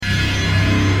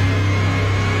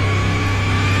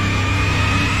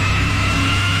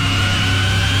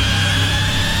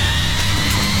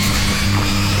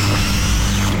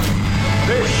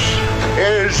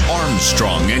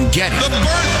Armstrong and Getty. The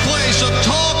birthplace of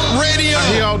talk radio.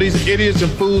 I hear all these idiots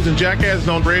and fools and jackasses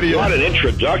on radio. What an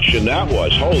introduction that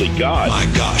was. Holy God. My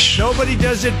gosh. Nobody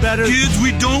does it better. Kids,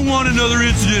 we don't want another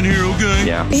incident here, okay?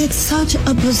 Yeah. It's such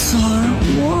a bizarre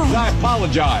world. I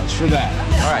apologize for that.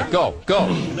 All right, go.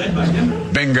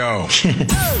 Bingo. This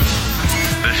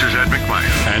is Ed McMahon.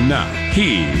 And now,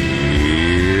 here's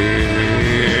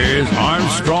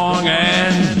Armstrong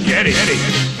and Getty.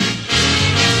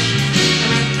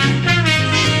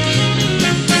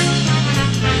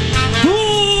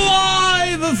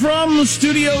 Live from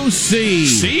Studio C.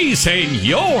 Si,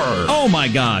 senor. Oh my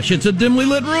gosh, it's a dimly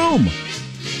lit room.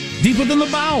 Deep within the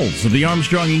bowels of the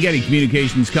Armstrong and Getty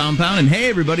Communications compound. And hey,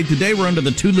 everybody, today we're under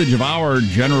the tutelage of our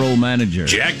general manager,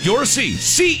 Jack Dorsey,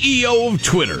 CEO of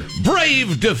Twitter,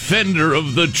 brave defender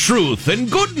of the truth and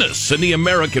goodness in the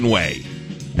American way.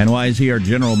 And why is he our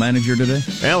general manager today?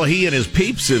 Well, he and his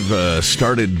peeps have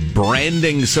started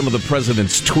branding some of the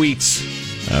president's tweets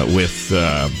with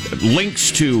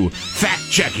links to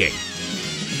fact-checking.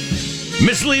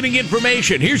 Misleading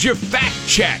information. Here's your fact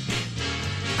check.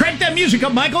 Crank that music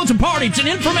up, Michael. It's a party. It's an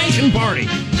information party.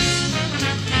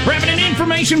 We're having an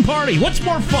information party. What's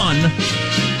more fun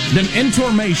than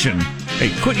information?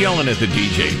 Hey, quit yelling at the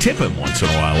DJ. Tip him once in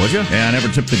a while, would you? Yeah, I never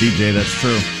tip the DJ. That's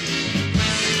true.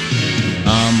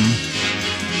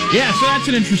 Yeah, so that's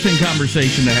an interesting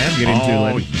conversation to have. Get into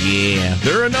later. Yeah.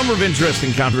 There are a number of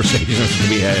interesting conversations to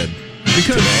be had.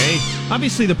 Because today,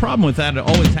 obviously the problem with that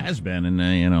always has been,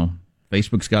 and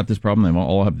Facebook's got this problem. They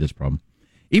all have this problem.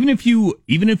 Even if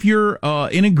you're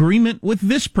in agreement with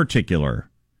this particular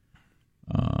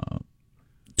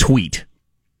tweet,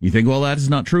 you think, well, that is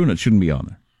not true and it shouldn't be on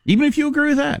there. Even if you agree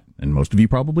with that, and most of you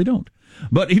probably don't.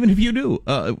 But even if you do,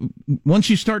 once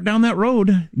you start down that road,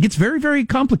 it gets very, very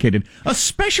complicated,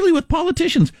 especially with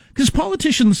politicians, because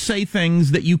politicians say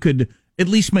things that you could at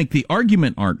least make the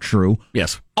argument aren't true.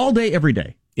 Yes. All day, every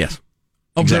day. Yes.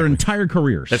 Of Exactly. their entire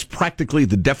careers. That's practically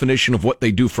the definition of what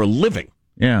they do for a living.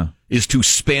 Yeah. Is to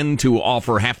spin, to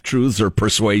offer half-truths or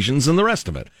persuasions and the rest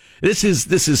of it. This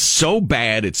is so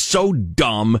bad. It's so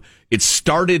dumb. It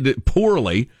started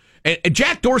poorly. And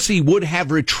Jack Dorsey would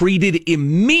have retreated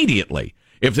immediately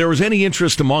if there was any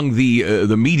interest among the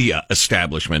media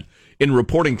establishment in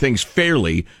reporting things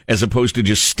fairly as opposed to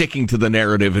just sticking to the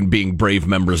narrative and being brave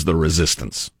members of the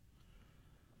resistance.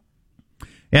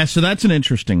 Yeah, so that's an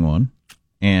interesting one.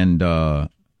 And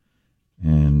the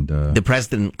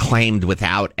president claimed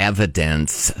without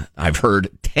evidence. I've heard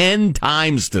 10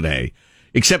 times today,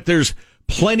 except there's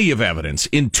plenty of evidence,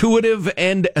 intuitive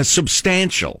and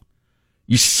substantial.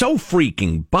 You're so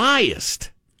freaking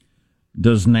biased.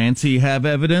 Does Nancy have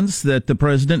evidence that the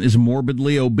president is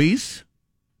morbidly obese?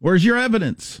 Where's your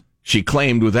evidence? She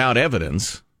claimed without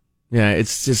evidence. Yeah,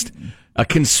 it's just a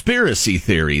conspiracy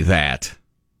theory that.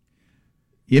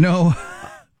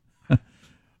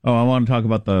 Oh, I want to talk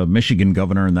about the Michigan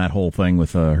governor and that whole thing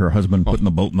with her husband putting the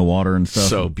boat in the water and stuff.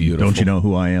 So beautiful. Don't you know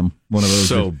who I am? One of those.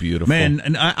 So beautiful. Man,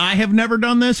 and I have never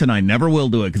done this, and I never will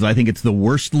do it, because I think it's the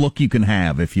worst look you can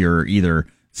have if you're either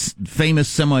famous,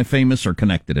 semi-famous, or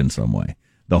connected in some way.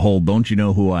 The whole don't you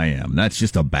know who I am. That's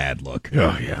just a bad look.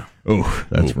 Oh, yeah. Oh,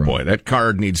 that's wrong. Boy, that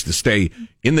card needs to stay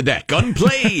in the deck,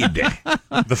 unplayed.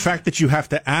 The fact that you have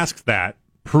to ask that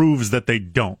proves that they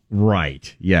don't.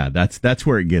 Right. Yeah, that's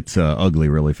where it gets ugly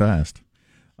really fast.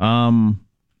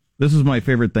 This is my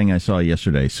favorite thing I saw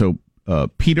yesterday. So,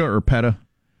 PETA,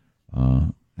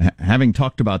 having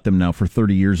talked about them now for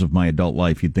 30 years of my adult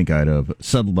life, you'd think I'd have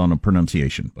settled on a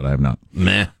pronunciation, but I have not.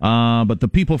 Meh. But the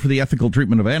People for the Ethical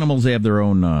Treatment of Animals, they have their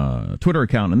own Twitter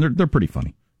account, and they're pretty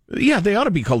funny. Yeah, they ought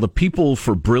to be called the People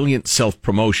for Brilliant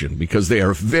Self-Promotion, because they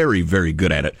are very, very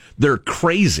good at it. They're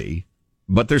crazy,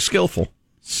 but they're skillful.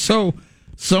 So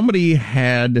somebody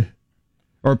had,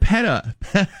 or PETA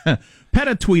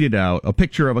tweeted out a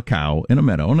picture of a cow in a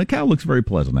meadow, and the cow looks very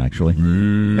pleasant, actually.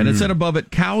 And it said above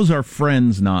it, "Cows are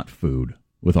friends, not food,"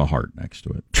 with a heart next to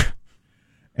it.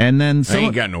 And then I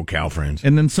ain't got no cow friends.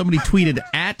 And then somebody tweeted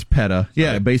at PETA,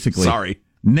 yeah, basically. Sorry.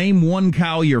 Name one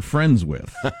cow you're friends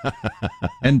with.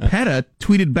 And PETA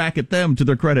tweeted back at them, to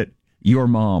their credit, "Your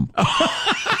mom."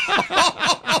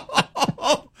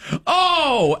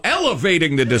 Oh,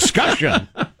 elevating the discussion.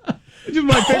 Which is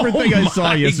my favorite thing I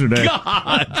saw yesterday.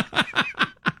 God.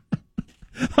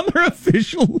 On their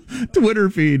official Twitter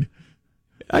feed.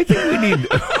 I think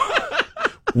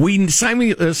we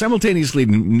simultaneously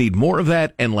need more of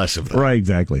that and less of that. Right,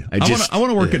 exactly. I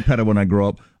want to work at PETA when I grow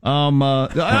up.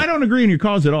 I don't agree in your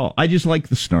cause at all. I just like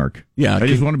the snark. Yeah, I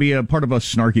just want to be a part of a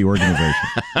snarky organization.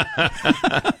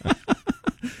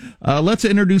 Let's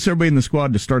introduce everybody in the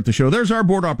squad to start the show. There's our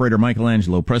board operator,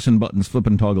 Michelangelo, pressing buttons,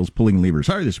 flipping toggles, pulling levers.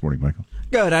 How are you this morning, Michael?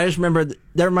 Good. I just remember,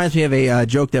 that reminds me of a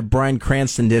joke that Bryan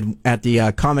Cranston did at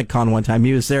the Comic-Con one time.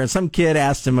 He was there, and some kid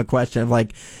asked him a question of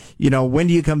like, when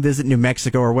do you come visit New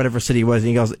Mexico or whatever city it was? And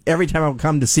he goes, every time I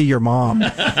come to see your mom.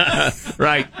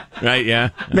 Right, yeah.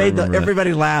 Made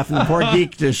everybody laugh, and the poor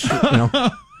geek just,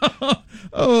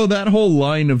 Oh, that whole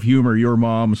line of humor, your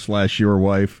mom / your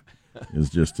wife, is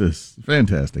just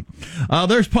fantastic.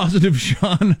 There's Positive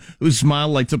Sean, whose smile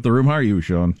lights up the room. How are you,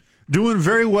 Sean? Doing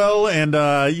very well, and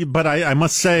but I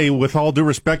must say, with all due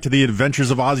respect to the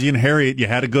Adventures of Ozzie and Harriet, you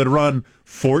had a good run.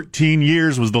 14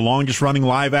 years was the longest-running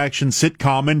live-action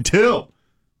sitcom until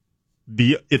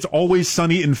the It's Always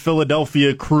Sunny in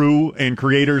Philadelphia crew and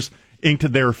creators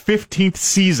inked their 15th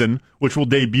season, which will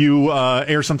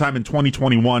air sometime in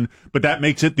 2021, but that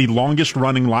makes it the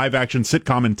longest-running live-action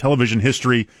sitcom in television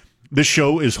history. This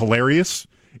show is hilarious.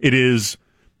 It is...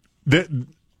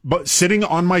 But sitting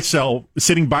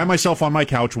by myself on my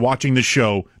couch watching this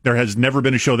show, there has never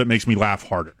been a show that makes me laugh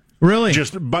harder. Really?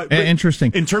 But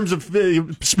interesting. In terms of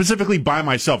specifically by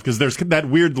myself, because there's that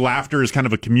weird laughter is kind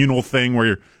of a communal thing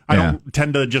where I don't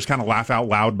tend to just kind of laugh out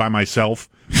loud by myself.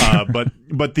 But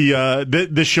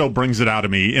this show brings it out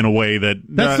of me in a way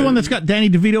that's the one that's got Danny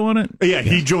DeVito on it. Yeah,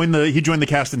 he joined the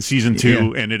cast in season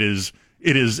 2, and it is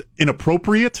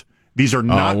inappropriate. These are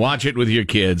not. Watch it with your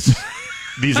kids.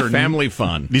 These are family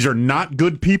fun. These are not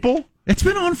good people. It's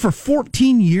been on for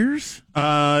 14 years?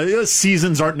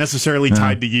 Seasons aren't necessarily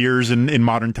tied to years in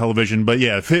modern television, but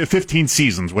yeah, 15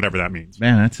 seasons, whatever that means.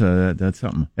 Man, that's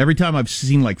something. Every time I've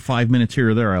seen like 5 minutes here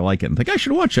or there, I like it and think I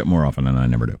should watch it more often, and I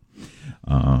never do.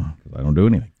 I don't do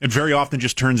anything. It very often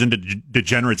just turns into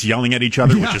degenerates yelling at each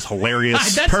other, which is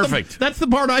hilarious. That's perfect. That's the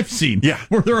part I've seen. Yeah.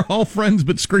 Where they're all friends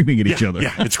but screaming at each other.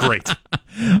 Yeah, it's great.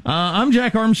 I'm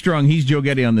Jack Armstrong. He's Joe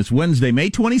Getty on this Wednesday, May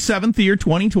 27th, the year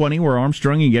 2020. We're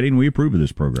Armstrong and Getty, and we approve of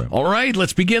this program. All right,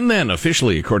 let's begin then.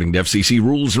 Officially, according to FCC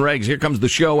rules and regs, here comes the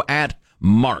show at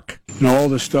Mark. All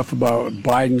this stuff about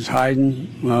Biden's hiding,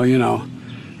 well,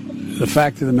 the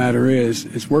fact of the matter is,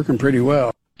 it's working pretty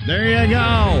well. There you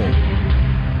go.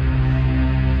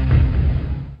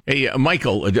 Hey,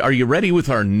 Michael, are you ready with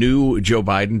our new Joe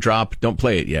Biden drop? Don't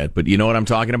play it yet, but you know what I'm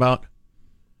talking about?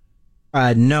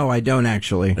 No, I don't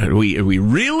actually. We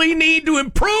really need to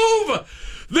improve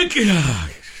the...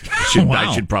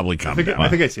 I should probably comment. I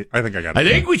think I see it. I think I got it. I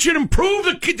think we should improve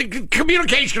the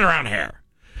communication around here.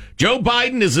 Joe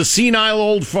Biden is a senile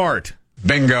old fart.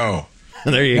 Bingo.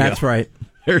 There you go. That's right.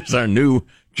 Here's our new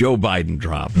Joe Biden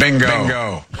drop.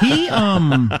 Bingo.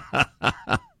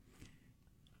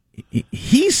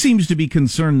 He seems to be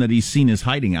concerned that he's seen as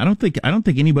hiding. I don't think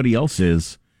anybody else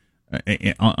is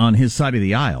on his side of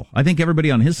the aisle. I think everybody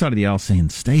on his side of the aisle is saying,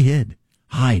 stay hid,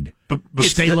 hide, but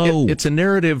stay low. It's a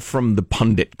narrative from the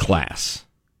pundit class.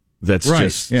 That's right.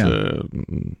 Just... Yeah.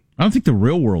 I don't think the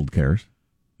real world cares.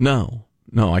 No,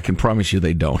 I can promise you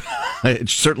they don't. It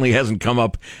certainly hasn't come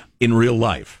up in real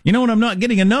life. You know what I'm not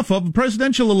getting enough of? A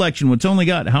presidential election, which only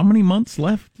got how many months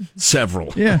left?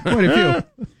 Several. Yeah, quite a few.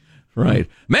 Right.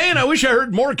 Man, I wish I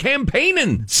heard more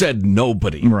campaigning, said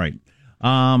nobody. Right.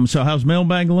 So how's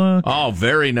mailbag luck? Oh,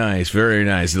 very nice, very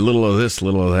nice. A little of this, a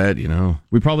little of that,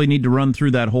 We probably need to run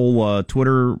through that whole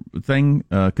Twitter thing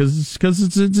because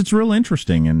it's real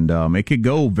interesting, and it could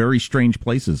go very strange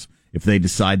places if they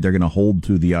decide they're going to hold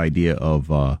to the idea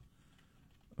of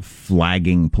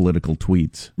flagging political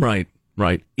tweets. Right.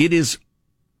 It is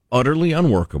utterly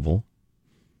unworkable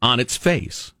on its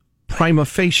face. Prima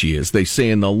facie, as they say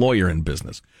in the lawyering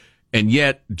business. And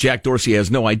yet, Jack Dorsey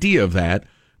has no idea of that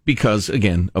because,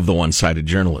 again, of the one-sided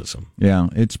journalism. Yeah,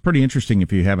 it's pretty interesting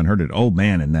if you haven't heard it. Oh,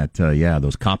 man, and that,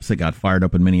 those cops that got fired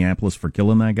up in Minneapolis for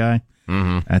killing that guy.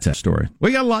 Mm-hmm. That's that story.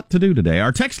 We got a lot to do today.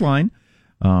 Our text line,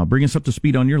 bring us up to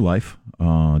speed on your life.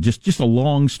 Just a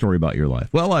long story about your life.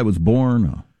 Well, I was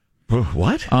born...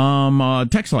 What?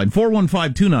 Text line,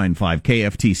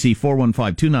 415-295-KFTC,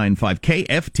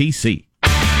 415-295-KFTC.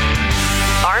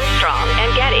 Armstrong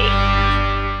and Getty.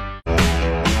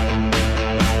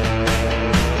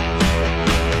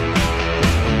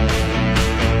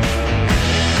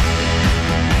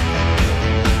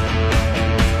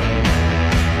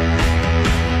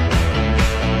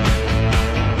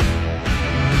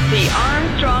 The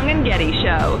Armstrong and Getty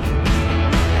Show.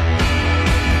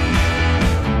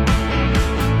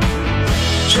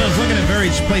 So I was looking at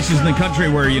various places in the country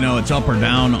where, it's up or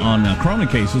down on corona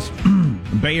cases.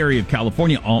 Bay Area of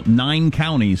California, all 9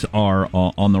 counties are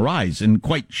on the rise, and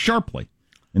quite sharply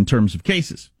in terms of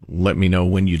cases. Let me know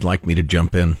when you'd like me to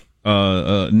jump in.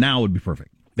 Now would be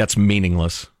perfect. That's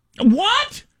meaningless.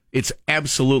 What? It's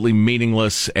absolutely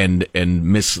meaningless and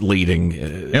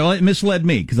misleading. Well, it misled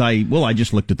me because I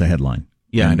just looked at the headline.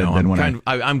 Yeah, I know.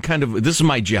 I'm kind of. This is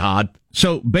my jihad.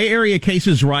 So Bay Area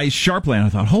cases rise sharply, and I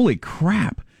thought, holy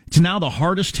crap! It's now the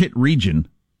hardest hit region.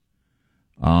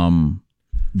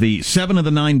 The 7 of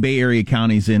the 9 Bay Area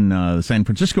counties in the San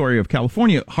Francisco area of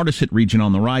California, hardest hit region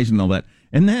on the rise and all that.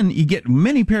 And then you get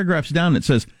many paragraphs down that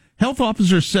says health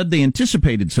officers said they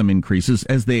anticipated some increases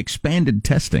as they expanded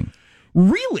testing.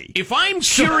 Really? If I'm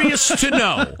curious to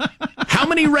know how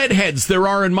many redheads there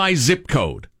are in my zip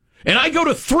code, and I go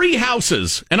to 3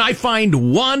 houses and I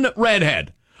find 1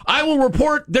 redhead, I will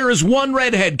report there is 1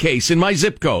 redhead case in my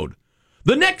zip code.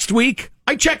 The next week,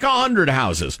 I check 100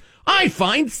 houses. I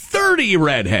find 30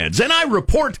 redheads, and I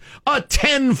report a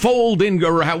 10-fold,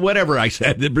 or whatever I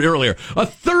said earlier, a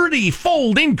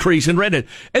 30-fold increase in redhead.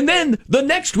 And then the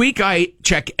next week, I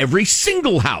check every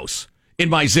single house in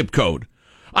my zip code.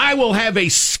 I will have a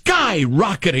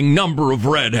skyrocketing number of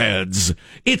redheads.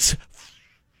 It's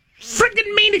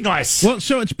friggin' meaningless. Well,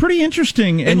 so it's pretty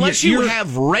interesting. And unless you have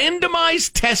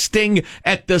randomized testing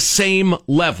at the same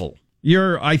level.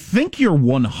 I think you're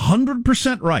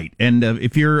 100% right. And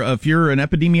if you're an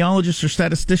epidemiologist or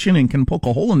statistician and can poke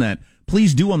a hole in that,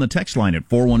 please do on the text line at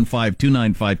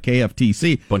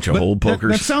 415-295-KFTC. Bunch of hole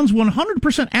pokers. That sounds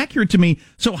 100% accurate to me.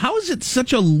 So how is it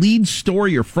such a lead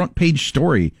story or front page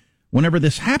story whenever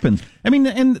this happens? I mean,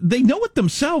 and they know it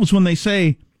themselves when they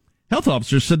say health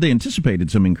officers said they anticipated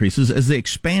some increases as they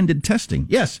expanded testing.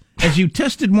 Yes, as you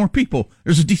tested more people,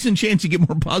 there's a decent chance you get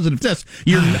more positive tests.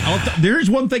 There's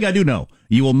one thing I do know.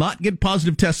 You will not get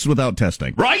positive tests without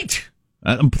testing. Right.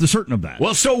 I'm certain of that.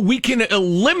 Well, so we can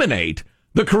eliminate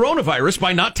the coronavirus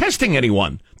by not testing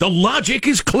anyone. The logic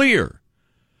is clear.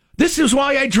 This is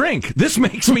why I drink. This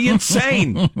makes me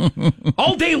insane.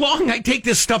 All day long I take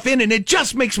this stuff in and it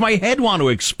just makes my head want to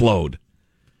explode.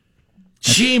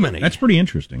 Jiminy. That's pretty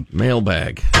interesting.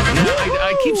 Mailbag.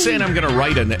 I keep saying I'm going to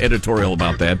write an editorial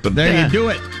about that, but there you do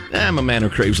it. I'm a man who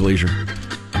craves leisure.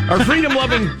 Our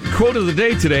freedom-loving quote of the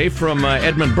day today from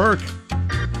Edmund Burke.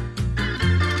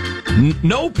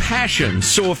 No passion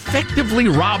so effectively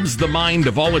robs the mind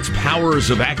of all its powers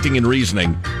of acting and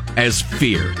reasoning as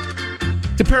fear.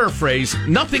 To paraphrase,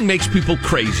 nothing makes people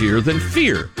crazier than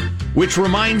fear, which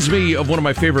reminds me of one of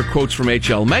my favorite quotes from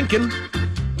H.L. Mencken.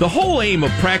 The whole aim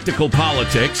of practical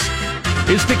politics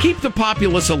is to keep the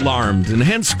populace alarmed and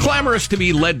hence clamorous to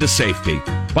be led to safety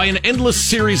by an endless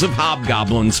series of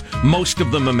hobgoblins, most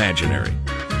of them imaginary.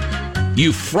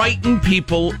 You frighten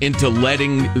people into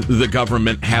letting the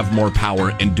government have more power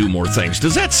and do more things.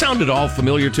 Does that sound at all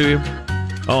familiar to you?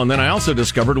 Oh, and then I also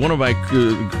discovered one of my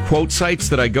quote sites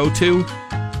that I go to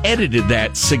edited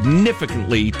that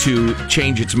significantly to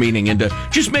change its meaning and to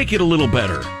just make it a little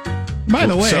better. By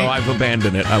the way, so I've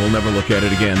abandoned it. I will never look at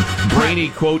it again. Brainy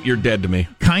quote, you're dead to me.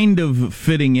 Kind of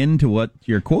fitting into what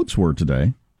your quotes were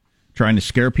today. Trying to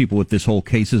scare people with this whole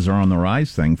cases are on the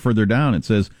rise thing. Further down, it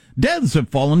says, deaths have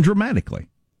fallen dramatically.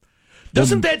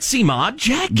 Doesn't that seem odd,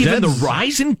 Jack, given the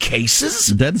rise in cases?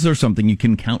 Deaths are something you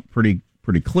can count pretty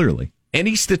clearly.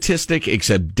 Any statistic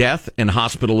except death and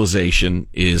hospitalization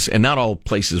is, and not all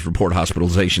places report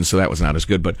hospitalization, so that was not as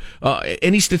good, but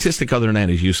any statistic other than that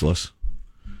is useless.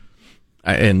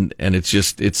 And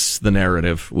it's the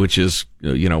narrative, which is,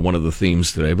 one of the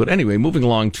themes today. But anyway, moving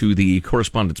along to the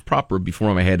correspondence proper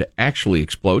before my head actually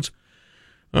explodes.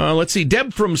 Let's see.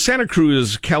 Deb from Santa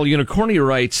Cruz, Cal Unicornia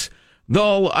writes,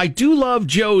 though I do love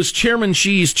Joe's Chairman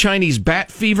Xi's Chinese bat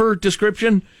fever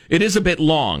description, it is a bit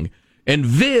long. And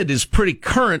vid is pretty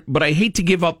current, but I hate to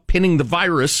give up pinning the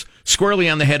virus squarely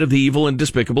on the head of the evil and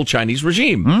despicable Chinese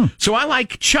regime. So I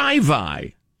like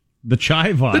Chai-Vai. The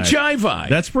Chai-Vai. The Chai-Vai.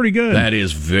 That's pretty good. That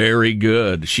is very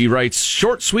good. She writes,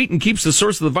 short, sweet, and keeps the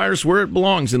source of the virus where it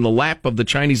belongs, in the lap of the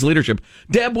Chinese leadership.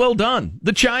 Deb, well done.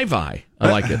 The Chai-Vai.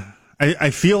 I like it.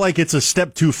 I feel like it's a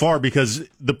step too far because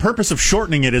the purpose of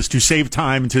shortening it is to save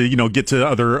time to, get to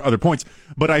other points.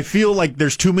 But I feel like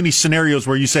there's too many scenarios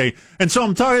where you say, and so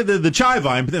I'm talking to the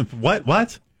Chai-Vai. But then, what?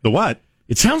 The what?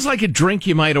 It sounds like a drink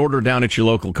you might order down at your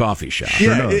local coffee shop.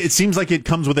 Yeah, it seems like it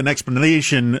comes with an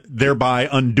explanation, thereby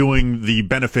undoing the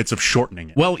benefits of shortening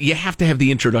it. Well, you have to have the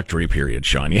introductory period,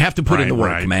 Sean. You have to put in the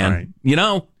work, man.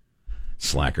 Right.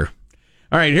 Slacker.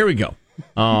 All right, here we go.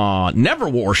 Never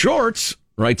wore shorts,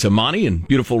 writes Amani in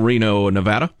beautiful Reno,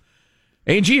 Nevada.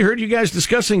 AG, heard you guys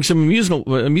discussing some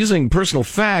amusing personal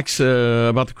facts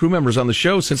about the crew members on the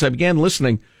show since I began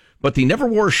listening. But the never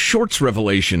wore shorts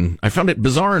revelation, I found it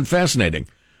bizarre and fascinating.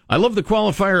 I love the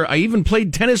qualifier, I even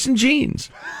played tennis in jeans.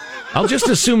 I'll just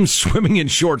assume swimming in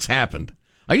shorts happened.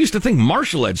 I used to think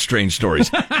Marshall had strange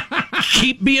stories.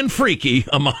 Keep being freaky,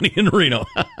 Amani and Reno.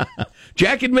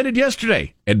 Jack admitted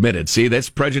yesterday. See, that's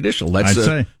prejudicial.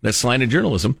 That's slanted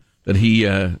journalism. That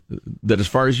that as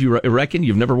far as you reckon,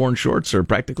 you've never worn shorts or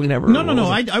practically never? No.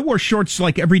 I wore shorts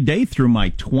like every day through my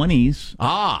 20s.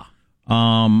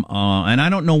 And I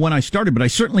don't know when I started, but I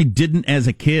certainly didn't as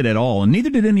a kid at all, and neither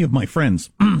did any of my friends.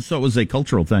 So it was a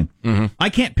cultural thing. Mm-hmm. I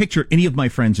can't picture any of my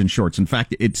friends in shorts. In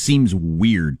fact, it seems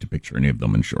weird to picture any of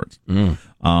them in shorts.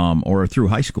 Or through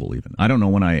high school even. I don't know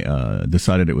when I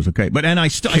decided it was okay. But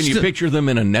Can you picture them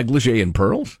in a negligee and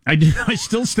pearls? I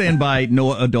still stand by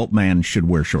no adult man should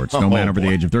wear shorts, no man over the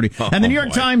age of 30. And the New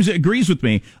York Times agrees with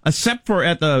me, except for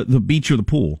at the beach or the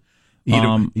pool.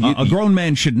 A grown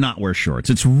man should not wear shorts.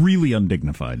 It's really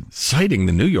undignified. Citing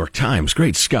the New York Times.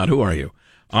 Great Scott, who are you?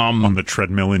 On the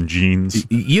treadmill in jeans.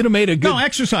 You'd have made a good... No,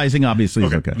 exercising obviously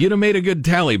is okay. You'd have made a good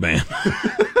Taliban.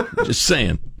 Just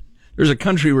saying. There's a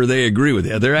country where they agree with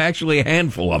you. There are actually a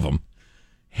handful of them.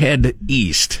 Head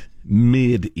east.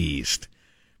 Mid-east.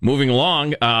 Moving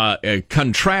along, a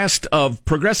contrast of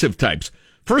progressive types.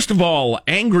 First of all,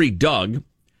 Angry Doug,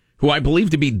 who I believe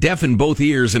to be deaf in both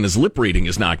ears and his lip reading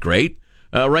is not great,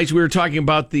 writes, we were talking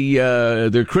about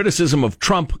the criticism of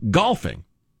Trump golfing,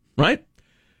 right?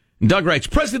 And Doug writes,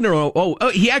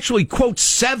 he actually quotes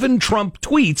 7 Trump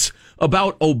tweets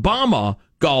about Obama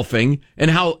golfing and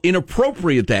how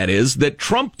inappropriate that is that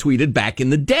Trump tweeted back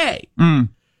in the day.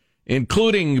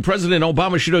 Including President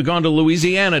Obama should have gone to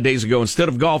Louisiana days ago instead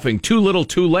of golfing. Too little,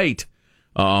 too late.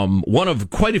 One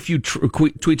of quite a few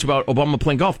tweets about Obama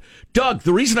playing golf. Doug,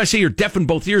 the reason I say you're deaf in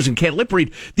both ears and can't lip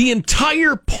read, the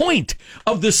entire point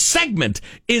of the segment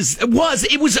was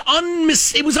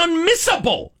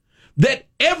unmissable that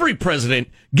every president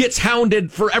gets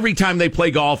hounded for every time they play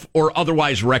golf or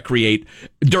otherwise recreate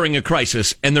during a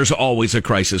crisis, and there's always a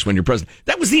crisis when you're president.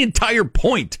 That was the entire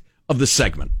point of the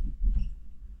segment.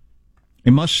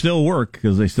 It must still work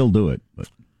because they still do it. But.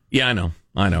 Yeah, I know.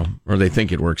 Or they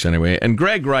think it works anyway. And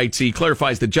Greg writes, he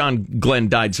clarifies that John Glenn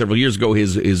died several years ago.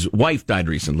 His wife died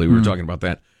recently. We were talking about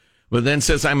that. But then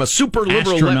says, I'm a super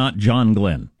liberal... Astronaut John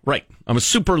Glenn. Right. I'm a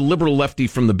super liberal lefty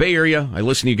from the Bay Area. I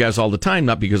listen to you guys all the time,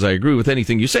 not because I agree with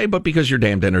anything you say, but because you're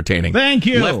damned entertaining. Thank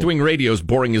you. Left-wing radio is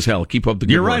boring as hell. Keep up the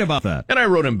good You're work. right about that. And I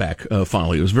wrote him back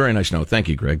fondly. It was a very nice note. Thank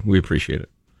you, Greg. We appreciate it.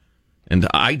 And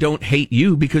I don't hate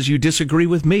you because you disagree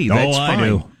with me. That's fine. I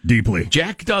do. Deeply.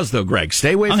 Jack does, though, Greg.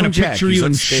 Stay away I'm from Jack. I'm going to picture you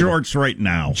in shorts right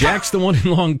now. Jack's the one in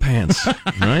long pants.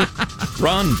 Right?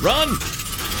 Run.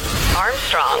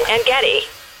 Armstrong and Getty.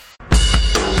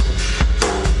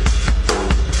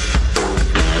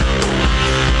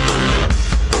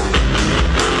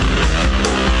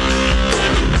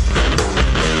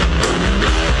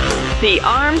 The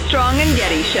Armstrong and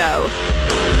Getty Show.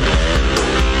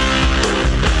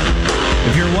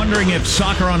 If you're wondering if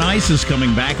soccer on ice is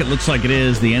coming back, it looks like it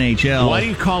is, the NHL. Why do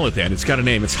you call it that? It's got a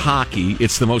name. It's hockey.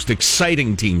 It's the most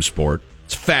exciting team sport.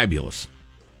 It's fabulous.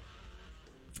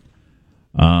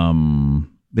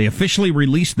 They officially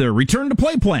released their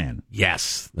return-to-play plan.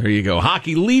 Yes, there you go.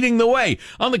 Hockey leading the way,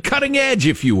 on the cutting edge,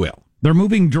 if you will. They're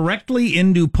moving directly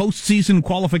into postseason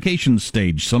qualification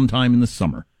stage sometime in the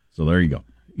summer. So there you go.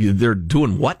 They're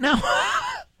doing what now?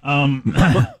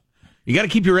 You got to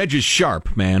keep your edges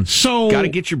sharp, man. So got to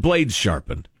get your blades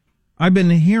sharpened. I've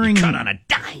been hearing cut on a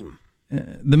dime.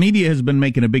 The media has been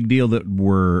making a big deal that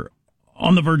we're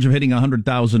on the verge of hitting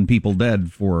 100,000 people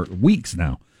dead for weeks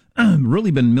now. Really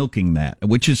been milking that,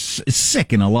 which is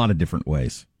sick in a lot of different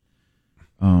ways.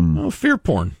 Fear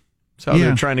porn. That's how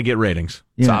they're trying to get ratings.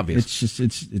 It's obvious.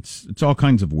 It's all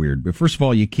kinds of weird. But first of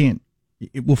all, you can't.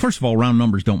 First of all, round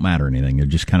numbers don't matter anything. They're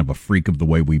just kind of a freak of the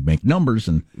way we make numbers,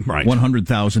 and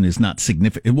 100,000 is not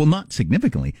significant. Well, not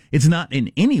significantly. It's not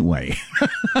in any way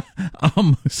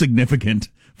significant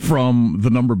from the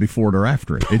number before it or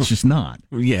after it. It's just not.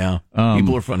 Yeah.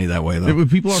 People are funny that way, though.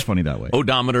 People are funny that way.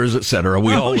 Odometers, et cetera.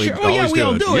 We always do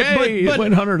it. But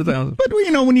 100,000. But,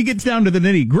 when you get down to the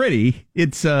nitty-gritty,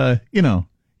 it's,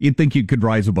 you'd think you could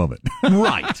rise above it.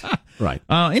 Right.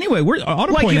 Anyway,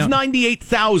 if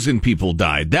 98,000 people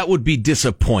died, that would be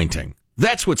disappointing.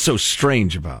 That's what's so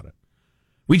strange about it.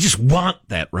 We just want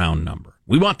that round number.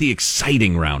 We want the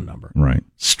exciting round number. Right.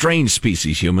 Strange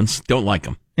species, humans. Don't like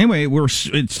them. Anyway,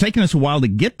 it's taken us a while to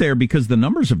get there because the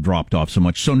numbers have dropped off so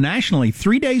much. So nationally,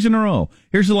 3 days in a row.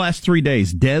 Here's the last 3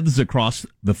 days. Deaths across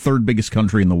the third biggest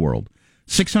country in the world.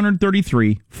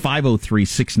 633, 503,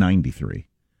 693.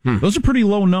 Those are pretty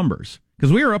low numbers.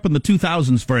 Because we were up in the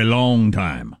 2000s for a long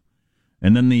time.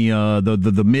 And then the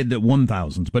mid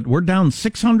 1000s. But we're down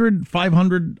 600,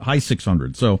 500, high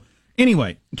 600. So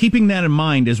anyway, keeping that in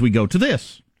mind as we go to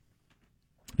this.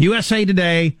 USA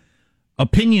Today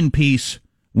opinion piece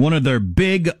one of their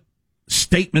big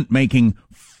statement-making,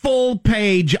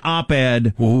 full-page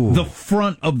op-ed, the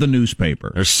front of the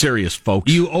newspaper. They're serious,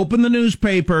 folks. You open the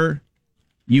newspaper,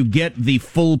 you get the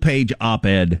full-page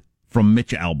op-ed from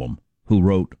Mitch Albom, who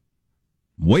wrote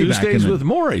Tuesdays with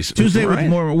Morris. Tuesday with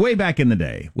Morris, way back in the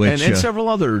day. Which, and several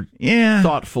other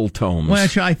thoughtful tomes.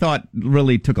 Which I thought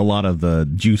really took a lot of the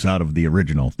juice out of the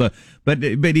original. But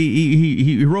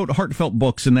he wrote heartfelt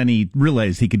books, and then he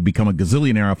realized he could become a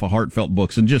gazillionaire off of heartfit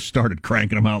books and just started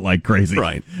cranking them out like crazy.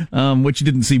 Right. Which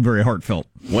didn't seem very heartfelt.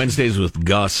 Wednesdays with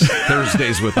Gus,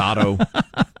 Thursdays with Otto.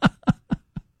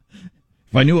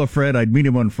 If I knew a Fred, I'd meet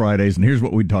him on Fridays, and here's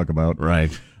what we'd talk about.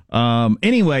 Right.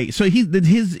 Anyway, so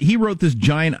he wrote this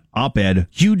giant op-ed,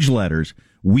 huge letters.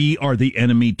 We are the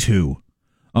enemy too.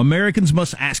 Americans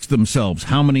must ask themselves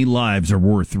how many lives are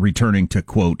worth returning to,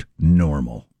 quote,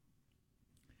 normal.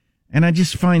 And I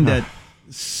just find that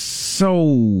so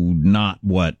not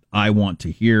what I want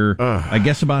to hear. I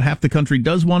guess about half the country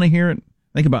does want to hear it.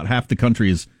 I think about half the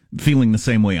country is feeling the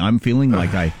same way I'm feeling,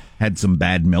 like I had some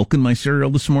bad milk in my cereal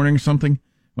this morning or something.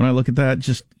 When I look at that,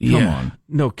 just come on.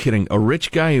 No kidding. A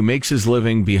rich guy who makes his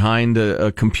living behind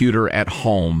a computer at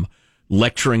home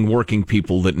lecturing working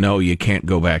people that know you can't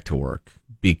go back to work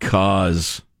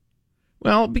because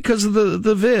of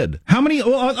the vid. How many?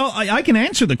 Well, I can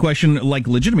answer the question like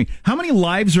legitimately. How many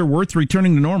lives are worth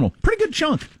returning to normal? Pretty good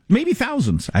chunk. Maybe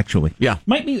thousands, actually. Yeah.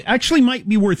 Might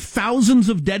be worth thousands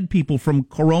of dead people from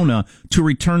Corona to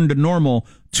return to normal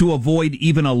to avoid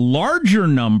even a larger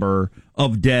number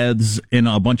of deaths in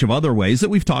a bunch of other ways that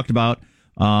we've talked about.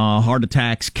 Heart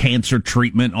attacks, cancer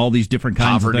treatment, all these different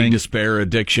kinds of things. Poverty, despair,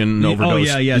 addiction,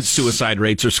 overdose, suicide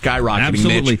rates are skyrocketing.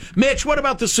 Absolutely. Mitch, what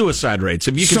about the suicide rates?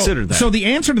 Have you considered that? So the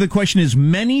answer to the question is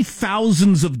many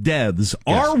thousands of deaths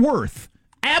are worth,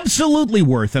 absolutely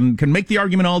worth, and can make the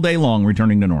argument all day long,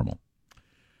 returning to normal.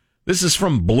 This is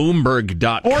from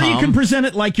Bloomberg.com. Or you can present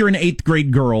it like you're an 8th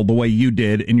grade girl, the way you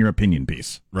did in your opinion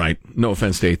piece. Right. No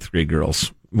offense to 8th grade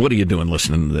girls. What are you doing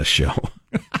listening to this show?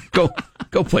 Go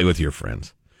play with your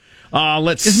friends.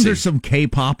 Let's Isn't see. there some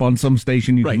K-pop on some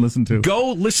station you can listen to?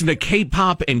 Go listen to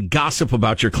K-pop and gossip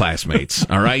about your classmates.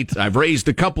 All right? I've raised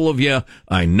a couple of you.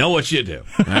 I know what you do.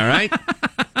 All right?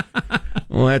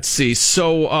 Let's see.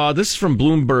 So this is from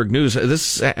Bloomberg News.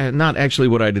 This is not actually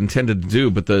what I'd intended to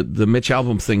do, but the Mitch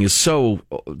Albom thing is so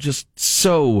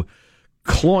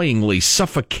cloyingly,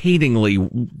 suffocatingly,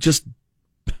 just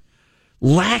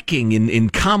lacking in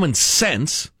common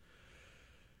sense.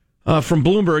 From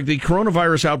Bloomberg, the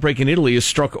coronavirus outbreak in Italy has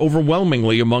struck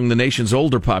overwhelmingly among the nation's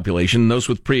older population and those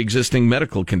with pre-existing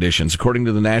medical conditions, according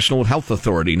to the National Health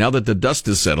Authority. Now that the dust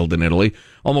has settled in Italy,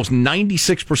 almost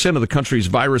 96% of the country's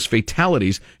virus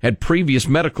fatalities had previous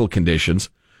medical conditions.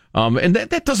 And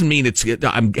that doesn't mean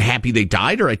I'm happy they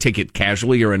died or I take it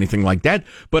casually or anything like that.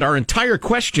 But our entire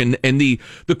question and the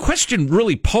question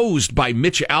really posed by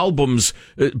Mitch Albom's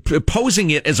posing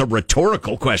it as a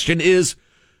rhetorical question is,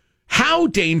 how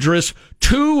dangerous,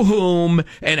 to whom,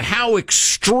 and how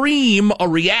extreme a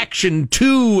reaction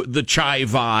to the Chai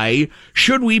Vai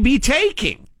should we be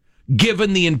taking,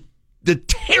 given the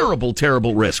terrible,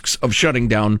 terrible risks of shutting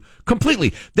down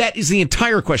completely? That is the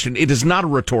entire question. It is not a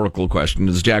rhetorical question,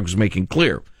 as Jack was making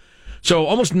clear. So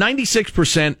almost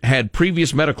 96% had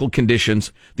previous medical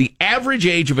conditions. The average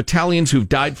age of Italians who've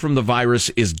died from the virus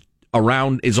is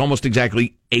almost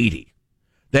exactly 80.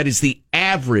 That is the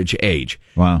average age.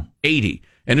 Wow. 80.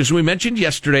 And as we mentioned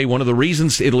yesterday, one of the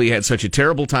reasons Italy had such a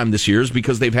terrible time this year is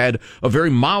because they've had a very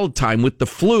mild time with the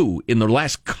flu in the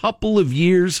last couple of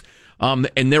years. And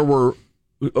there were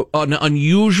an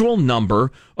unusual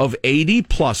number of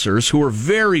 80-plussers who are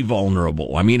very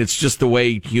vulnerable. I mean, it's just the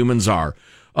way humans are.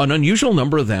 An unusual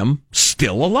number of them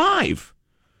still alive.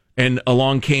 And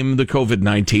along came the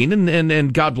COVID-19,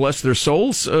 and God bless their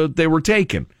souls, they were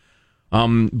taken.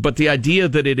 But the idea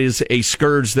that it is a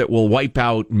scourge that will wipe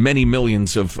out many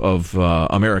millions of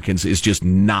Americans is just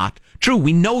not true.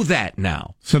 We know that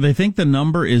now. So they think the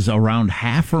number is around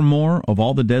half or more of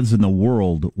all the deaths in the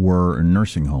world were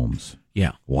nursing homes.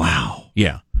 Yeah. Wow.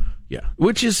 Yeah.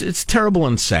 Which it's terrible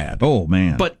and sad. Oh,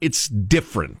 man. But it's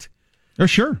different. Oh,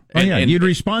 sure. And you'd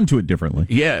respond to it differently.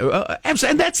 Yeah. Absolutely.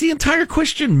 And that's the entire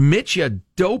question, Mitch, you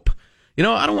dope. You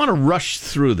know, I don't want to rush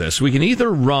through this. We can either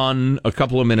run a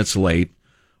couple of minutes late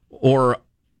or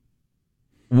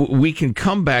we can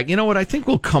come back. You know what? I think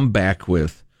we'll come back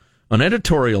with an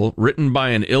editorial written by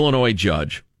an Illinois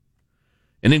judge.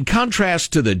 And in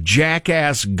contrast to the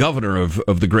jackass governor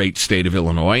of the great state of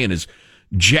Illinois and his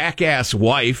jackass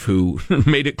wife who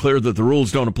made it clear that the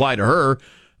rules don't apply to her,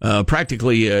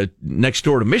 practically next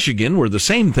door to Michigan, where the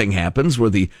same thing happens, where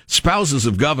the spouses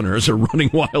of governors are running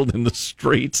wild in the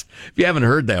streets. If you haven't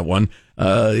heard that one,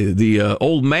 the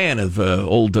old man of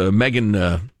old Megan,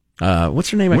 what's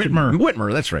her name?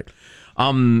 Whitmer, that's right.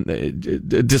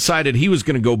 Decided he was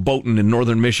going to go boating in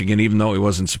northern Michigan, even though he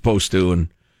wasn't supposed to.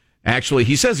 And actually,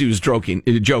 he says he was joking.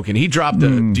 He dropped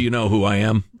do you know who I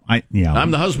am?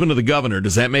 I'm the husband of the governor.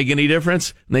 Does that make any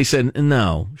difference? And they said,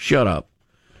 no, shut up.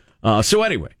 So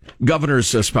anyway, governor's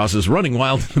spouses running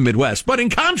wild in the Midwest. But in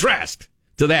contrast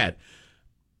to that,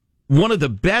 one of the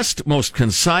best, most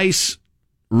concise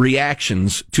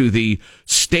reactions to the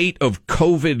state of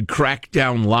COVID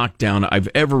crackdown lockdown I've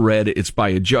ever read. It's by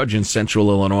a judge in Central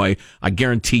Illinois. I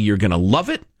guarantee you're going to love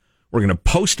it. We're going to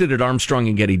post it at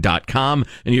armstrongandgetty.com,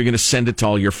 and you're going to send it to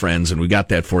all your friends, and we got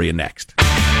that for you next.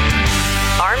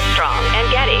 Armstrong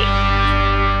and Getty.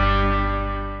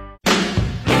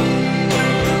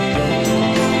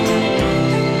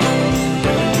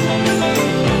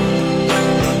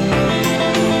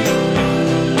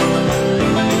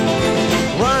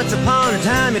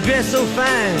 Time you dress so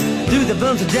fine, do the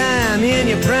bumps of dime in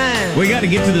your prime. We got to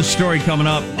get to this story coming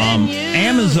up.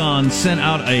 Amazon sent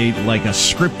out a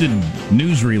scripted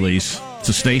news release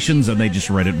to stations, and they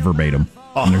just read it verbatim.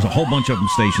 And there's a whole bunch of them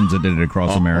stations that did it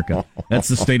across America. That's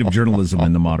the state of journalism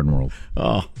in the modern world.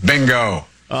 Bingo.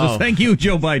 So thank you,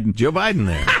 Joe Biden. Joe Biden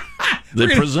there.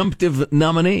 The presumptive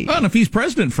nominee. Well, and if he's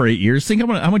president for 8 years, think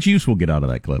how much use we'll get out of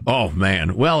that clip. Oh,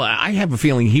 man. Well, I have a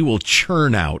feeling he will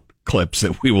churn out clips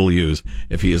that we will use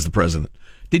if he is the president.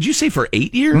 Did you say for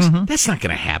 8 years? Mm-hmm. That's not going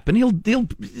to happen. He'll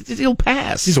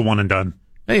pass. He's a one and done.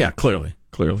 Yeah, clearly.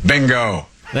 Bingo.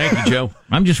 Thank you, Joe.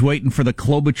 I'm just waiting for the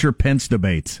Klobuchar-Pence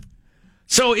debates.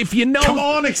 So if you know... Come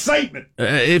on, excitement!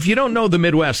 If you don't know the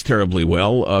Midwest terribly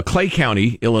well, Clay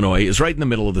County, Illinois, is right in the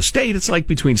middle of the state. It's like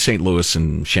between St. Louis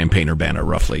and Champaign-Urbana,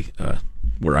 roughly,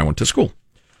 where I went to school.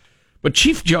 But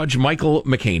Chief Judge Michael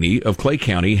McHaney of Clay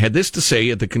County had this to say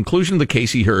at the conclusion of the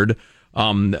case he heard,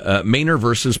 Maynor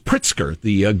versus Pritzker,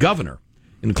 the governor,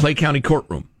 in the Clay County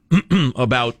courtroom,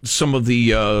 about some of the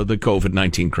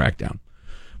COVID-19 crackdown.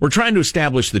 We're trying to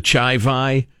establish the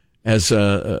Chai-Vi as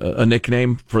a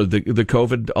nickname for the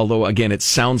COVID, although, again, it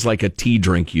sounds like a tea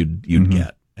drink you'd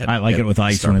get. I like it with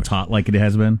ice when it's hot, like it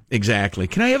has been. Exactly.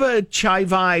 Can I have a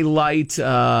Chai-Vi light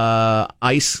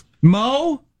ice?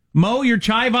 Mo, your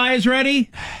Chai-Vi is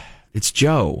ready? It's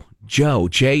Joe, Joe.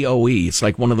 It's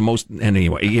like one of the most...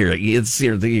 Anyway, here,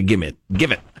 give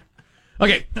it.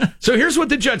 Okay, so here's what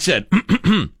the judge said.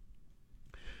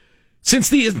 Since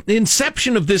the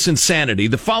inception of this insanity,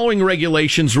 the following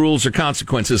regulations, rules, or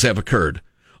consequences have occurred.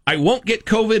 I won't get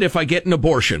COVID if I get an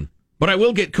abortion, but I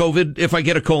will get COVID if I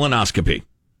get a colonoscopy.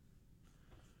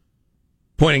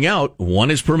 Pointing out,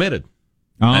 one is permitted.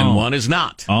 And one is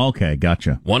not. Okay,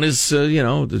 gotcha. One is,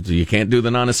 you can't do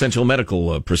the non-essential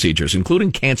medical procedures,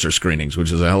 including cancer screenings,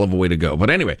 which is a hell of a way to go.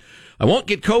 But anyway, I won't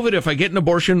get COVID if I get an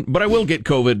abortion, but I will get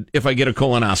COVID if I get a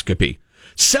colonoscopy.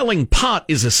 Selling pot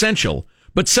is essential,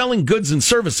 but selling goods and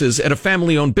services at a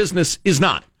family-owned business is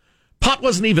not. Pot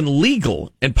wasn't even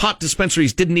legal, and pot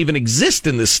dispensaries didn't even exist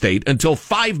in this state until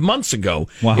 5 months ago.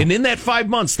 Wow. And in that 5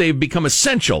 months, they've become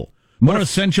essential. More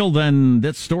essential than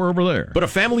that store over there. But a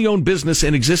family-owned business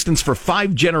in existence for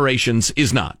 5 generations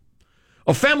is not.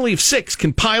 A family of 6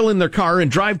 can pile in their car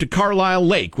and drive to Carlisle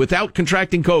Lake without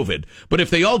contracting COVID. But if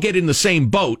they all get in the same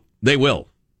boat, they will.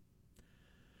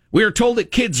 We are told that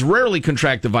kids rarely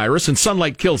contract the virus and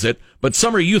sunlight kills it, but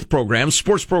summer youth programs,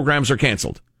 sports programs are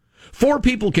canceled. 4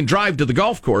 people can drive to the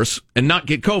golf course and not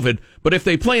get COVID, but if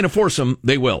they play in a foursome,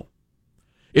 they will.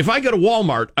 If I go to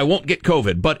Walmart, I won't get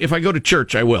COVID, but if I go to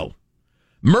church, I will.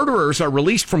 Murderers are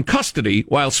released from custody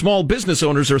while small business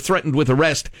owners are threatened with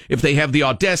arrest if they have the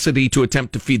audacity to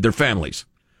attempt to feed their families.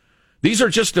 These are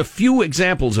just a few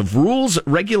examples of rules,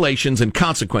 regulations, and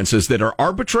consequences that are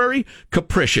arbitrary,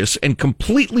 capricious, and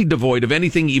completely devoid of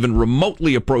anything even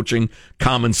remotely approaching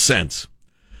common sense.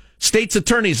 States'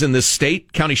 attorneys in this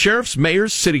state, county sheriffs,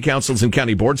 mayors, city councils, and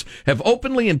county boards have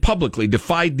openly and publicly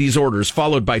defied these orders,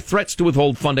 followed by threats to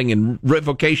withhold funding and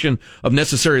revocation of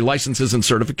necessary licenses and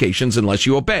certifications unless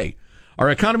you obey. Our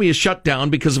economy is shut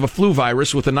down because of a flu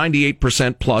virus with a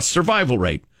 98% plus survival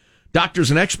rate.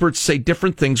 Doctors and experts say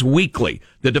different things weekly.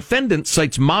 The defendant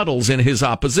cites models in his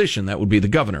opposition. That would be the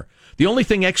governor. The only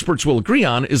thing experts will agree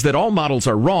on is that all models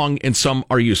are wrong and some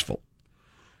are useful.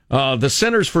 The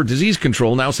Centers for Disease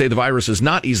Control now say the virus is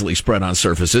not easily spread on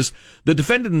surfaces. The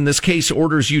defendant in this case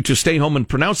orders you to stay home and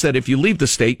pronounce that if you leave the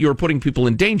state, you're putting people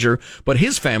in danger, but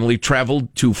his family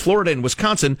traveled to Florida and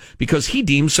Wisconsin because he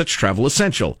deems such travel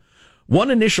essential. One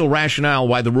initial rationale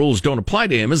why the rules don't apply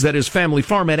to him is that his family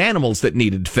farm had animals that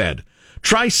needed fed.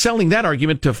 Try selling that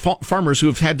argument to farmers who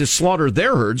have had to slaughter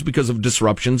their herds because of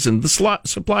disruptions in the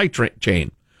supply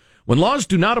chain. When laws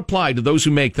do not apply to those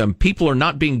who make them, people are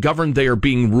not being governed, they are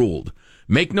being ruled.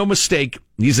 Make no mistake,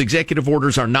 these executive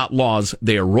orders are not laws,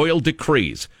 they are royal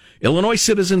decrees. Illinois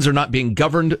citizens are not being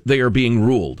governed, they are being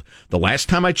ruled. The last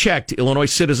time I checked, Illinois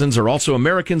citizens are also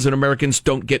Americans, and Americans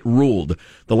don't get ruled.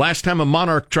 The last time a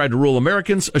monarch tried to rule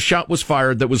Americans, a shot was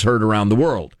fired that was heard around the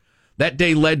world. That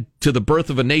day led to the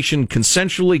birth of a nation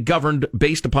consensually governed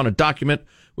based upon a document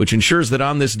which ensures that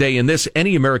on this day,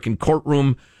 any American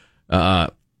courtroom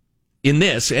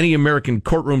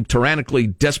tyrannically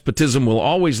despotism will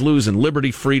always lose, and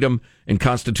liberty, freedom, and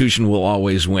Constitution will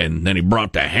always win. Then he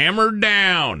brought the hammer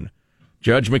down.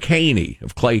 Judge McHaney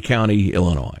of Clay County,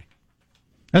 Illinois.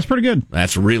 That's pretty good.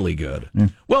 That's really good. Yeah.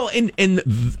 Well, it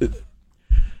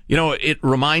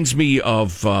reminds me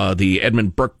of the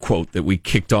Edmund Burke quote that we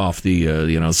kicked off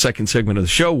the second segment of the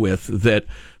show with, that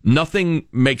nothing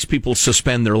makes people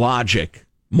suspend their logic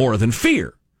more than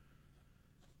fear.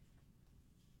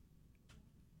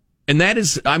 And that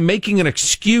is, I'm making an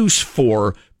excuse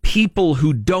for people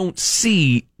who don't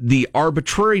see the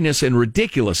arbitrariness and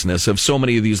ridiculousness of so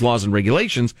many of these laws and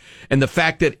regulations, and the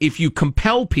fact that if you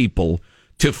compel people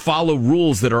to follow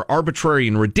rules that are arbitrary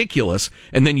and ridiculous,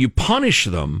 and then you punish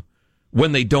them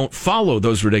when they don't follow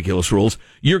those ridiculous rules,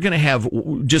 you're going to have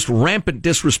just rampant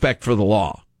disrespect for the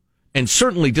law, and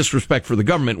certainly disrespect for the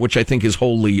government, which I think is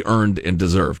wholly earned and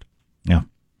deserved. Yeah.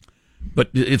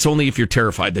 But it's only if you're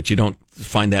terrified that you don't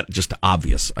find that just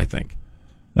obvious, I think.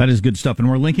 That is good stuff. And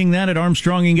we're linking that at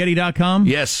ArmstrongandGetty.com?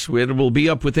 Yes, it will be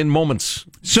up within moments,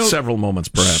 several moments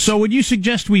perhaps. So would you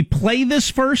suggest we play this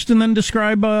first and then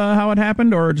describe how it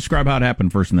happened, or describe how it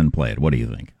happened first and then play it? What do you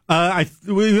think?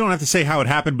 We don't have to say how it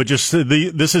happened, but just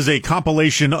this is a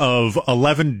compilation of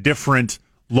 11 different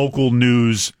local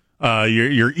news,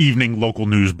 your evening local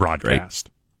news broadcast.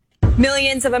 Right.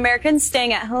 Millions of Americans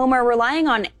staying at home are relying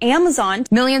on Amazon.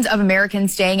 Millions of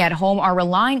Americans staying at home are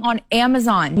relying on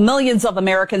Amazon. Millions of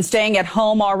Americans staying at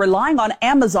home are relying on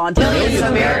Amazon. Millions of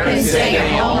Americans staying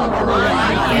at home are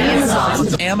relying on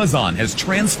Amazon. Amazon has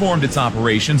transformed its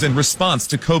operations in response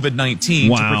to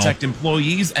COVID-19 to protect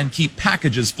employees and keep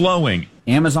packages flowing.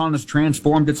 Amazon has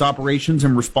transformed its operations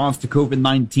in response to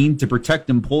COVID-19 to protect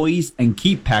employees and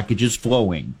keep packages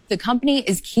flowing. The company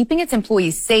is keeping its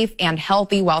employees safe and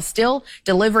healthy while still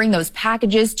delivering those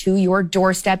packages to your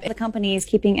doorstep. The company is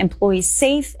keeping employees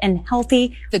safe and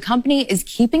healthy. The company is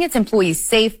keeping its employees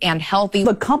safe and healthy.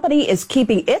 The company is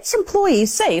keeping its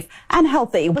employees safe and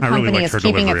healthy. The company is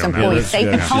keeping its employees safe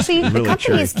and healthy. The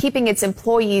company is keeping its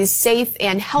employees safe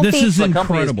and healthy. This is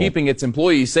incredible. The company is keeping its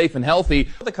employees safe and healthy.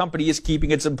 The company is keeping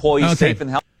its employees safe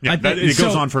and healthy. Yeah, it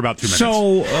goes on for about 2 minutes.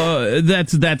 So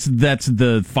that's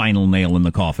the final nail in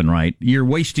the coffin, right? You're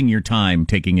wasting your time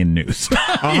taking in news.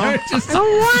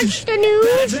 Watch the news.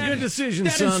 That's a good decision,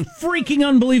 son. That is freaking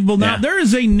unbelievable. Now there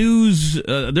is a news.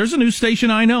 There's a news station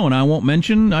I know, and I won't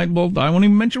mention. I won't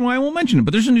even mention why I won't mention it.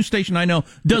 But there's a news station I know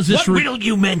does this. What will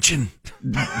you mention?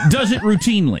 Does it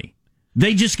routinely.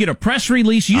 They just get a press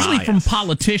release, usually from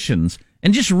politicians,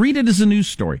 and just read it as a news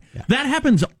story. Yeah. That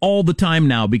happens all the time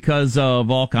now because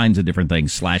of all kinds of different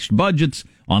things: slashed budgets,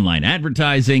 online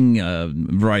advertising.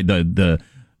 Right,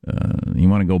 you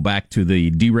want to go back to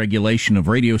the deregulation of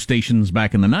radio stations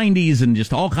back in the 90s, and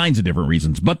just all kinds of different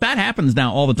reasons. But that happens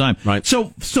now all the time. Right.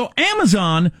 So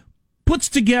Amazon puts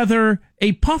together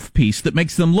a puff piece that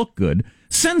makes them look good,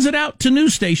 sends it out to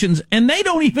news stations, and they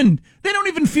don't even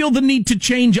feel the need to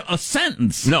change a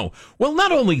sentence. No. Well,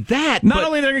 not only that, not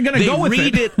only they're going to go with it. They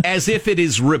read it as if it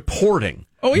is reporting.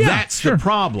 Oh yeah, that's the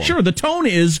problem. Sure, the tone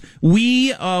is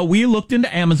we looked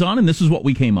into Amazon and this is what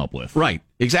we came up with. Right,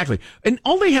 exactly. And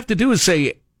all they have to do is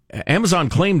say Amazon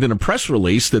claimed in a press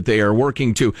release that they are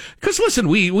working to. Because listen,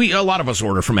 we a lot of us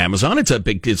order from Amazon.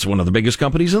 It's one of the biggest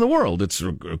companies in the world. It's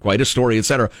quite a story,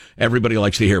 etc. Everybody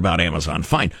likes to hear about Amazon.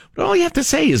 Fine, but all you have to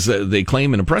say is they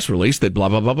claim in a press release that blah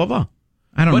blah blah blah blah.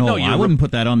 I don't know. I wouldn't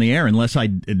put that on the air unless I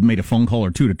had made a phone call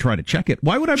or two to try to check it.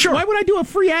 Why would I? Sure. Why would I do a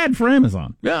free ad for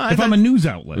Amazon? Yeah, if I'm a news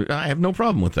outlet, I have no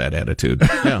problem with that attitude.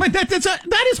 Yeah.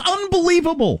 that is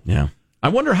unbelievable. Yeah, I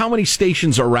wonder how many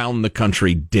stations around the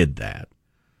country did that.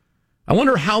 I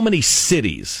wonder how many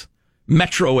cities,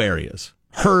 metro areas,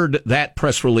 heard that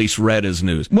press release read as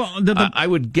news. Well, I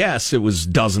would guess it was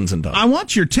dozens and dozens. I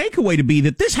want your takeaway to be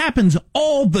that this happens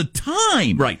all the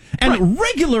time. Right. And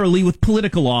regularly with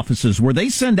political offices where they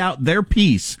send out their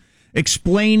piece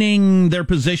explaining their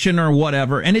position or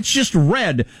whatever, and it's just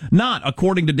read, not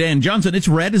according to Dan Johnson, it's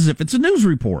read as if it's a news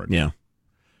report. Yeah.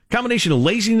 Combination of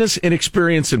laziness,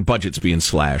 inexperience, and budgets being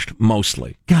slashed,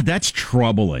 mostly. God, that's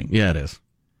troubling. Yeah, it is.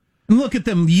 And look at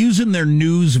them using their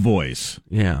news voice.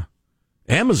 Yeah.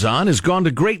 Amazon has gone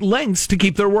to great lengths to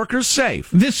keep their workers safe.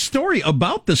 This story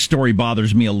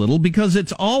bothers me a little because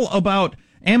it's all about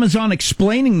Amazon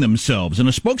explaining themselves, and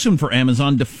a spokesman for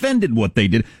Amazon defended what they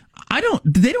did.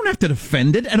 They don't have to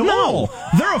defend it at all.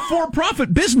 They're a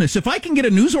for-profit business. If I can get a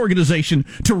news organization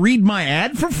to read my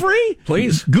ad for free,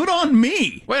 please, good on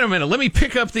me. Wait a minute. Let me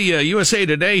pick up the USA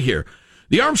Today here.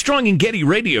 The Armstrong and Getty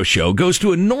radio show goes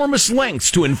to enormous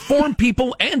lengths to inform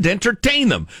people and entertain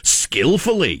them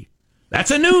skillfully. That's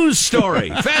a news story.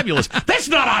 Fabulous. That's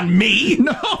not on me.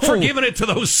 No. For giving it to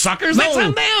those suckers. That's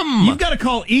on them. You've got to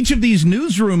call each of these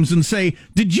newsrooms and say,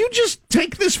 did you just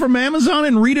take this from Amazon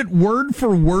and read it word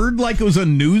for word like it was a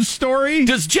news story?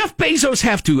 Does Jeff Bezos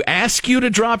have to ask you to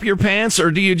drop your pants, or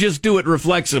do you just do it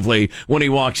reflexively when he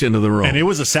walks into the room? And it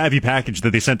was a savvy package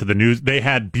that they sent to the news. They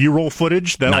had B-roll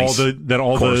footage that all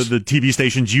the TV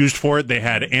stations used for it. They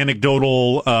had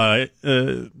anecdotal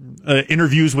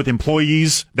interviews with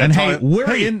employees.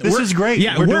 This is great.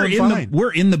 Yeah,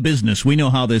 we're in the business. We know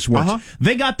how this works.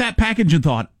 They got that package and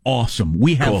thought, awesome.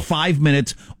 We have 5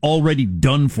 minutes already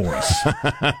done for us.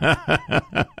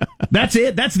 That's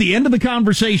it. That's the end of the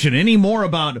conversation. Any more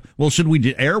about, well, should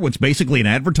we air what's basically an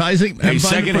advertising? Hey,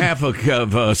 second half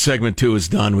of segment 2 is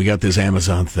done. We got this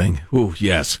Amazon thing. Ooh,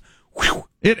 yes. Whew.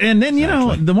 And then,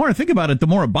 the more I think about it, the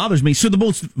more it bothers me. So the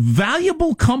most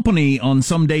valuable company on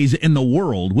some days in the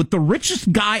world, with the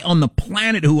richest guy on the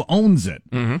planet who owns it,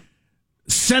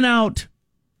 sent out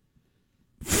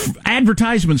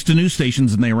advertisements to news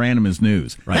stations and they ran them as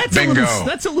news. Right.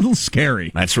 That's a little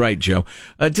scary. That's right, Joe.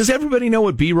 Does everybody know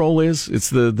what B-roll is?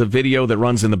 It's the video that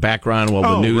runs in the background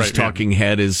while the news talking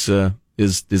head is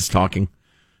talking.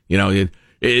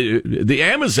 The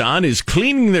Amazon is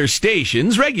cleaning their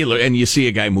stations regular, and you see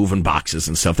a guy moving boxes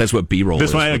and stuff. That's what B-roll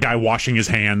is. This one, a guy washing his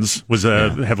hands was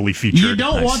heavily featured. You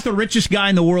don't want the richest guy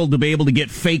in the world to be able to get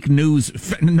fake news.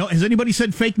 No, has anybody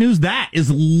said fake news? That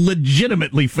is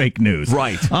legitimately fake news.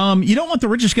 Right. You don't want the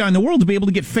richest guy in the world to be able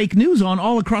to get fake news on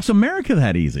all across America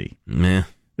that easy. Meh.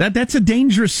 That's a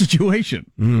dangerous situation.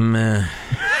 Meh.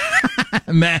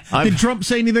 Meh. Did Trump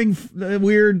say anything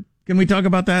weird? Can we talk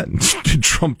about that? Did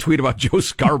Trump tweet about Joe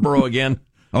Scarborough again?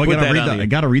 I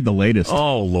got to read the latest.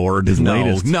 Oh, Lord.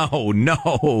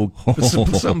 No.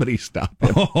 Somebody stop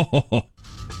him.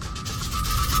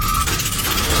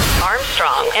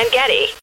 Armstrong and Getty.